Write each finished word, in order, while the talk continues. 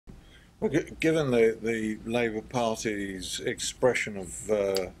Well, given the Labour Party's expression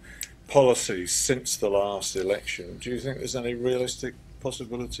of policies since the last election, do you think there's any realistic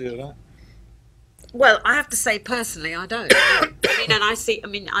possibility of that? Well, I have to say personally, I don't. No. I mean, and I see. I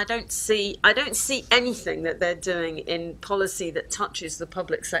mean, I don't see anything that they're doing in policy that touches the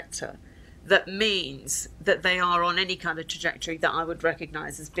public sector that means that they are on any kind of trajectory that I would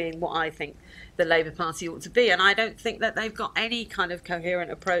recognise as being what I think the Labour Party ought to be. And I don't think that they've got any kind of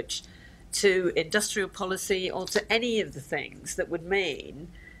coherent approach to industrial policy or to any of the things that would mean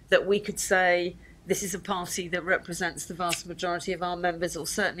that we could say this is a party that represents the vast majority of our members, or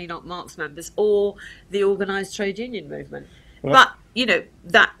certainly not Mark's members, or the organised trade union movement. Well, But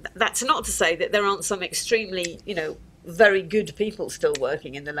that's not to say that there aren't some extremely very good people still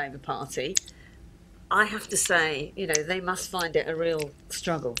working in the Labour Party. I have to say, they must find it a real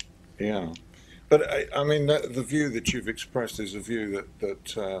struggle. yeah. But I mean, the view that you've expressed is a view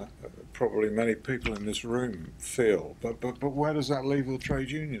that probably many people in this room feel. But where does that leave the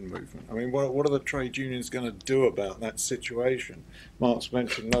trade union movement? I mean, what are the trade unions going to do about that situation? Mark's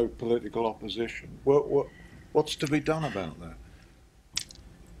mentioned no political opposition. What's to be done about that?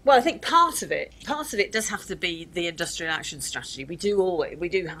 Well, I think part of it does have to be the industrial action strategy. We do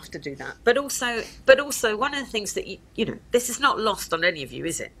have to do that. But also one of the things that this is not lost on any of you,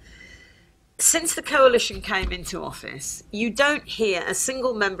 is it? Since the coalition came into office, you don't hear a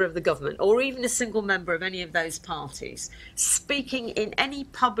single member of the government or even a single member of any of those parties speaking in any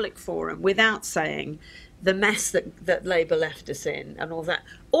public forum without saying the mess that Labour left us in and all that,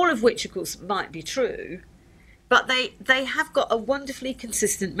 all of which, of course, might be true. But they have got a wonderfully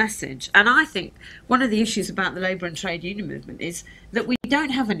consistent message. And I think one of the issues about the labour and trade union movement is that we don't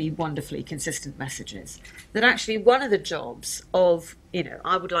have any wonderfully consistent messages. That actually one of the jobs of,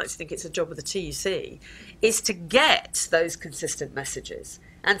 I would like to think it's a job of the TUC, is to get those consistent messages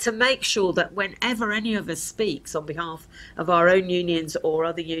and to make sure that whenever any of us speaks on behalf of our own unions or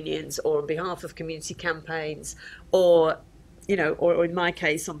other unions or on behalf of community campaigns or in my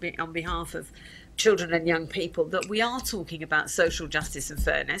case on behalf of children and young people, that we are talking about social justice and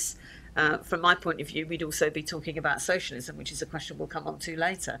fairness. From my point of view, we'd also be talking about socialism, which is a question we'll come on to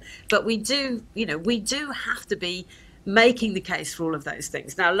later. But we do have to be making the case for all of those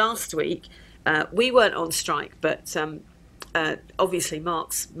things. Now, last week, we weren't on strike, but obviously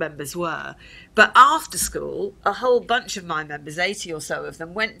Mark's members were. But after school, a whole bunch of my members, 80 or so of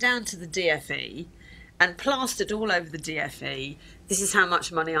them, went down to the DFE and plastered all over the DFE, this is how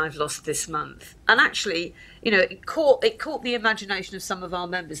much money I've lost this month. And actually, it caught the imagination of some of our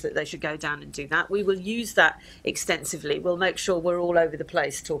members that they should go down and do that. We will use that extensively. We'll make sure we're all over the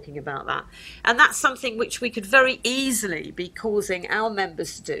place talking about that. And that's something which we could very easily be causing our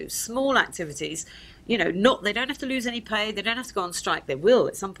members to do. Small activities, they don't have to lose any pay, they don't have to go on strike. They will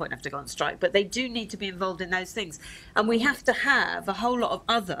at some point have to go on strike, but they do need to be involved in those things. And we have to have a whole lot of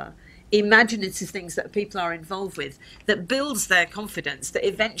other imaginative things that people are involved with that builds their confidence that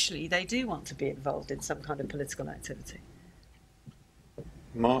eventually they do want to be involved in some kind of political activity.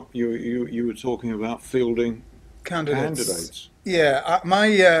 Mark, you were talking about fielding candidates. Yeah,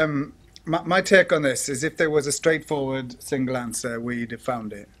 my take on this is if there was a straightforward single answer, we'd have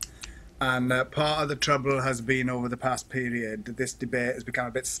found it. And part of the trouble has been over the past period that this debate has become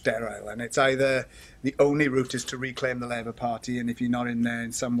a bit sterile, and it's either the only route is to reclaim the Labour Party, and if you're not in there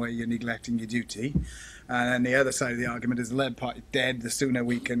in some way, you're neglecting your duty. And then the other side of the argument is the Labour Party dead. The sooner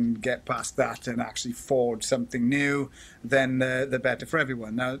we can get past that and actually forge something new, then the better for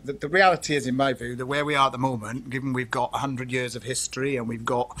everyone. Now, the reality is, in my view, that where we are at the moment, given we've got 100 years of history and we've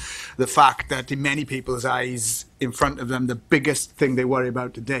got the fact that in many people's eyes, in front of them, the biggest thing they worry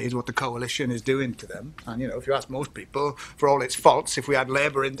about today is what the coalition is doing to them. And, if you ask most people, for all its faults, if we had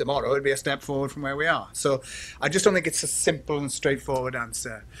Labour in tomorrow, it'd be a step forward from where we are. So I just don't think it's a simple and straightforward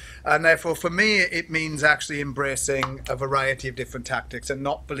answer. And therefore, for me, it means actually embracing a variety of different tactics and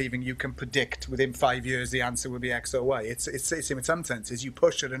not believing you can predict within 5 years the answer will be X or Y. It's in some senses, you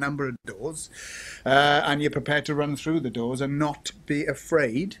push at a number of doors and you're prepared to run through the doors and not be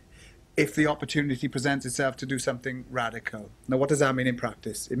afraid if the opportunity presents itself to do something radical. Now, what does that mean in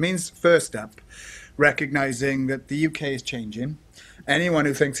practice? It means, first up, recognising that the UK is changing. Anyone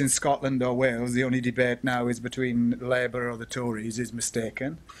who thinks in Scotland or Wales the only debate now is between Labour or the Tories is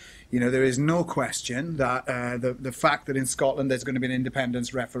mistaken. There is no question that the fact that in Scotland there's going to be an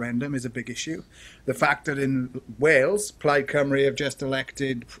independence referendum is a big issue. The fact that in Wales, Plaid Cymru have just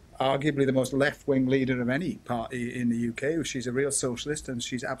elected arguably the most left-wing leader of any party in the UK. She's a real socialist and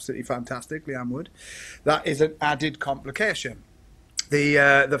she's absolutely fantastic, Leanne Wood. That is an added complication.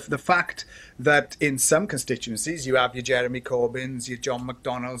 The fact that in some constituencies you have your Jeremy Corbyns, your John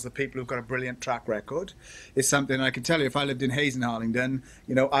McDonnells, the people who've got a brilliant track record, is something I can tell you. If I lived in Hayes and Harlingden,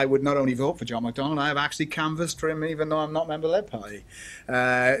 I would not only vote for John McDonnell, I have actually canvassed for him, even though I'm not a member of the Party.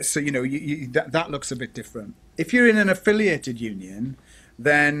 That looks a bit different. If you're in an affiliated union,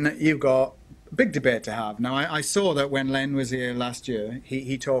 then you've got big debate to have. Now, I saw that when Len was here last year,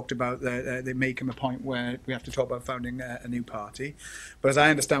 he talked about they make him a point where we have to talk about founding a new party. But as I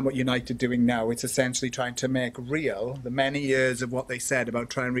understand what United are doing now, it's essentially trying to make real the many years of what they said about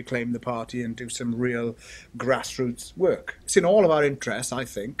trying to reclaim the party and do some real grassroots work. It's in all of our interests, I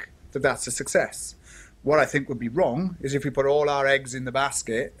think, that that's a success. What I think would be wrong is if we put all our eggs in the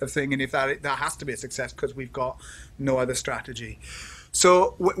basket of thinking if that has to be a success because we've got no other strategy.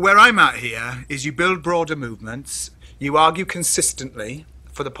 So where I'm at here is you build broader movements, you argue consistently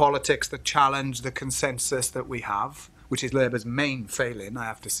for the politics that challenge the consensus that we have, which is Labour's main failing, I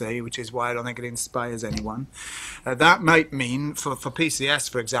have to say, which is why I don't think it inspires anyone. That might mean, for PCS,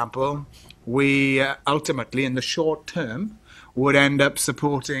 for example, we ultimately, in the short term, would end up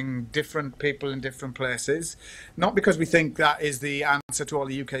supporting different people in different places, not because we think that is the answer to all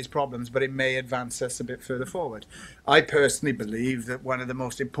the UK's problems, but it may advance us a bit further forward. I personally believe that one of the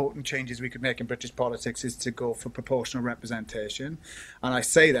most important changes we could make in British politics is to go for proportional representation. And I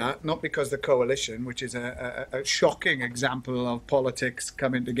say that not because the coalition, which is a shocking example of politics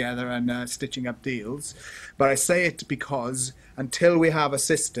coming together and stitching up deals, but I say it because until we have a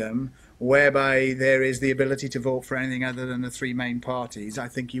system whereby there is the ability to vote for anything other than the three main parties, I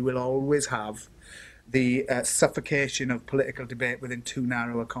think you will always have the suffocation of political debate within too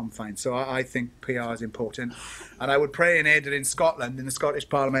narrow a confines. So I think PR is important. And I would pray and aid that in Scotland, in the Scottish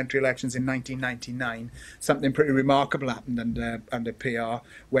parliamentary elections in 1999, something pretty remarkable happened under PR,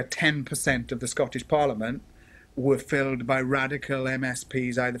 where 10% of the Scottish Parliament were filled by radical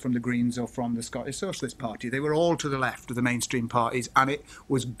MSPs, either from the Greens or from the Scottish Socialist Party. They were all to the left of the mainstream parties, and it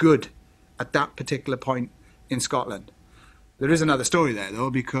was good at that particular point in Scotland. There is another story there,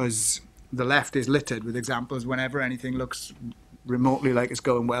 though, because the left is littered with examples whenever anything looks remotely like it's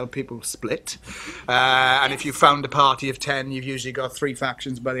going well, people split. And if you found a party of 10, you've usually got 3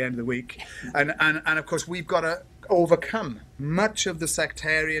 factions by the end of the week. And of course, we've got to overcome much of the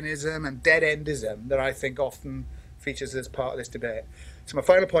sectarianism and dead-endism that I think often features as part of this debate. So my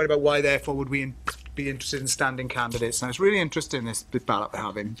final point about why, therefore, would we be interested in standing candidates. Now, it's really interesting, this ballot we're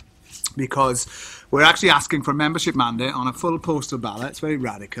having, because we're actually asking for a membership mandate on a full postal ballot. It's very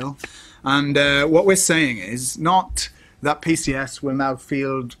radical. And what we're saying is not that PCS will now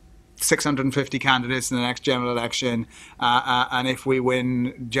field 650 candidates in the next general election, and if we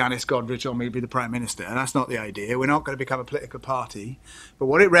win, Janice Godrich or maybe the Prime Minister. That's not the idea. We're not going to become a political party. But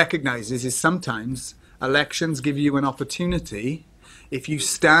what it recognises is sometimes elections give you an opportunity, if you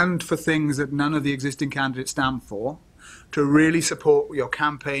stand for things that none of the existing candidates stand for, to really support your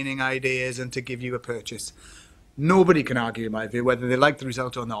campaigning ideas and to give you a purchase. Nobody can argue, in my view, whether they like the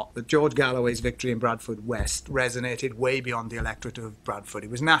result or not, that George Galloway's victory in Bradford West resonated way beyond the electorate of Bradford. It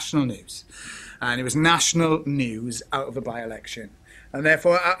was national news. And it was national news out of a by-election. And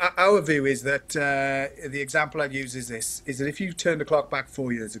therefore, our view is that the example I've used is this, is that if you turn the clock back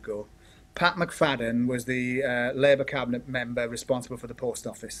 4 years ago, Pat McFadden was the Labour cabinet member responsible for the post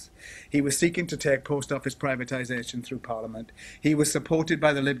office. He was seeking to take post office privatisation through Parliament. He was supported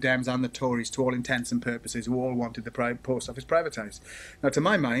by the Lib Dems and the Tories to all intents and purposes, who all wanted the post office privatised. Now, to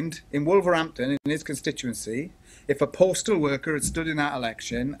my mind, in Wolverhampton, in his constituency, if a postal worker had stood in that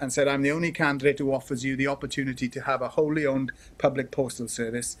election and said, I'm the only candidate who offers you the opportunity to have a wholly owned public postal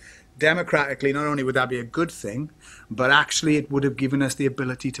service, democratically, not only would that be a good thing, but actually it would have given us the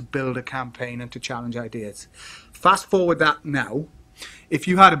ability to build a campaign and to challenge ideas. Fast forward that now, if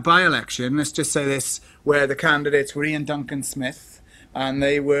you had a by-election, let's just say this, where the candidates were Ian Duncan Smith and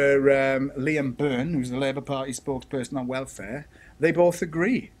they were Liam Byrne, who's the Labour Party spokesperson on welfare, they both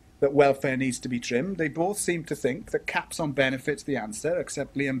agree that welfare needs to be trimmed. They both seem to think that caps on benefits the answer,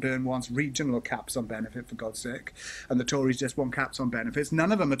 except Liam Byrne wants regional caps on benefit, for God's sake, and the Tories just want caps on benefits.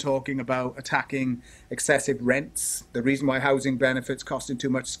 None of them are talking about attacking excessive rents. The reason why housing benefits costing too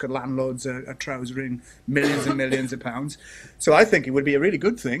much is because landlords are trousering millions and millions of pounds. So I think it would be a really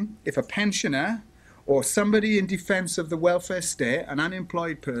good thing if a pensioner or somebody in defence of the welfare state, an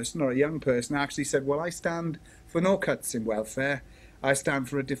unemployed person or a young person, actually said, well, I stand for no cuts in welfare. I stand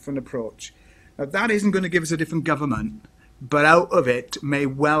for a different approach. Now, that isn't going to give us a different government, but out of it may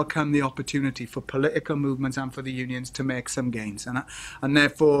well come the opportunity for political movements and for the unions to make some gains. And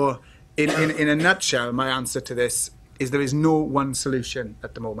therefore, in a nutshell, my answer to this is there is no one solution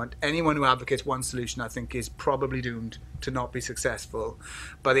at the moment. Anyone who advocates one solution, I think, is probably doomed to not be successful.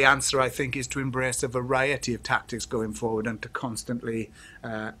 But the answer, I think, is to embrace a variety of tactics going forward and to constantly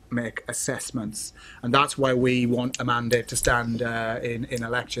make assessments. And that's why we want a mandate to stand in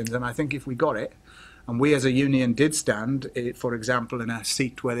elections. And I think if we got it, and we as a union did stand, for example, in a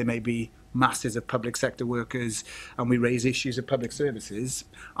seat where there may be masses of public sector workers and we raise issues of public services,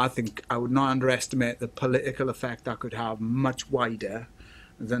 I think I would not underestimate the political effect that could have much wider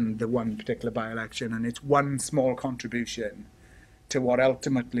than the one particular by-election. And it's one small contribution to what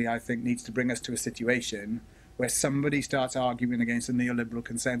ultimately I think needs to bring us to a situation where somebody starts arguing against a neoliberal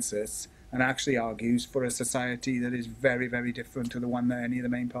consensus and actually argues for a society that is very, very different to the one that any of the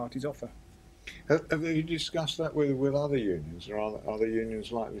main parties offer. Have you discussed that with other unions, or are other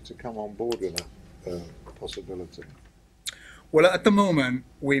unions likely to come on board with that possibility? Well, at the moment,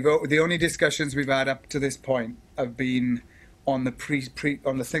 the only discussions we've had up to this point have been on the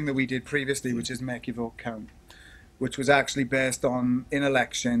on the thing that we did previously, which is make your vote count, which was actually based on, in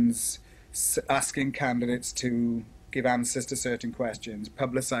elections, asking candidates to give answers to certain questions,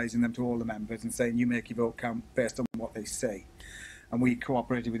 publicising them to all the members and saying you make your vote count based on what they say. And we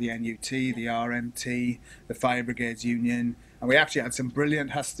cooperated with the NUT, the RMT, the Fire Brigades Union, and we actually had some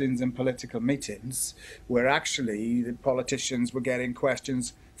brilliant hustings and political meetings where actually the politicians were getting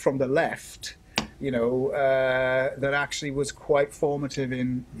questions from the left, that actually was quite formative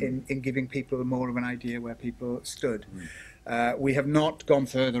in giving people more of an idea where people stood. We have not gone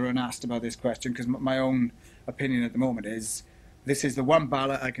further and asked about this question because my own opinion at the moment is this is the one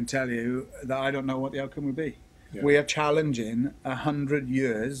ballot I can tell you that I don't know what the outcome will be. Yeah. We are challenging 100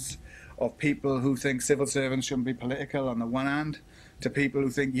 years of people who think civil servants shouldn't be political on the one hand, to people who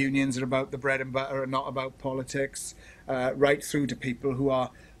think unions are about the bread and butter and not about politics, right through to people who are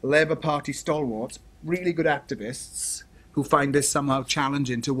Labour Party stalwarts, really good activists, who find this somehow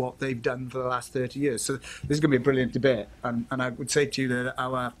challenging to what they've done for the last 30 years. So this is going to be a brilliant debate. And I would say to you that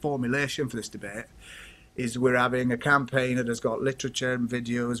our formulation for this debate is we're having a campaign that has got literature and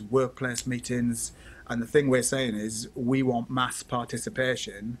videos, workplace meetings, and the thing we're saying is we want mass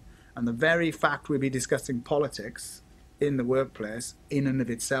participation, and the very fact we'll be discussing politics in the workplace in and of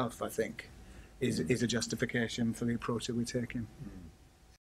itself, I think, is a justification for the approach that we're taking.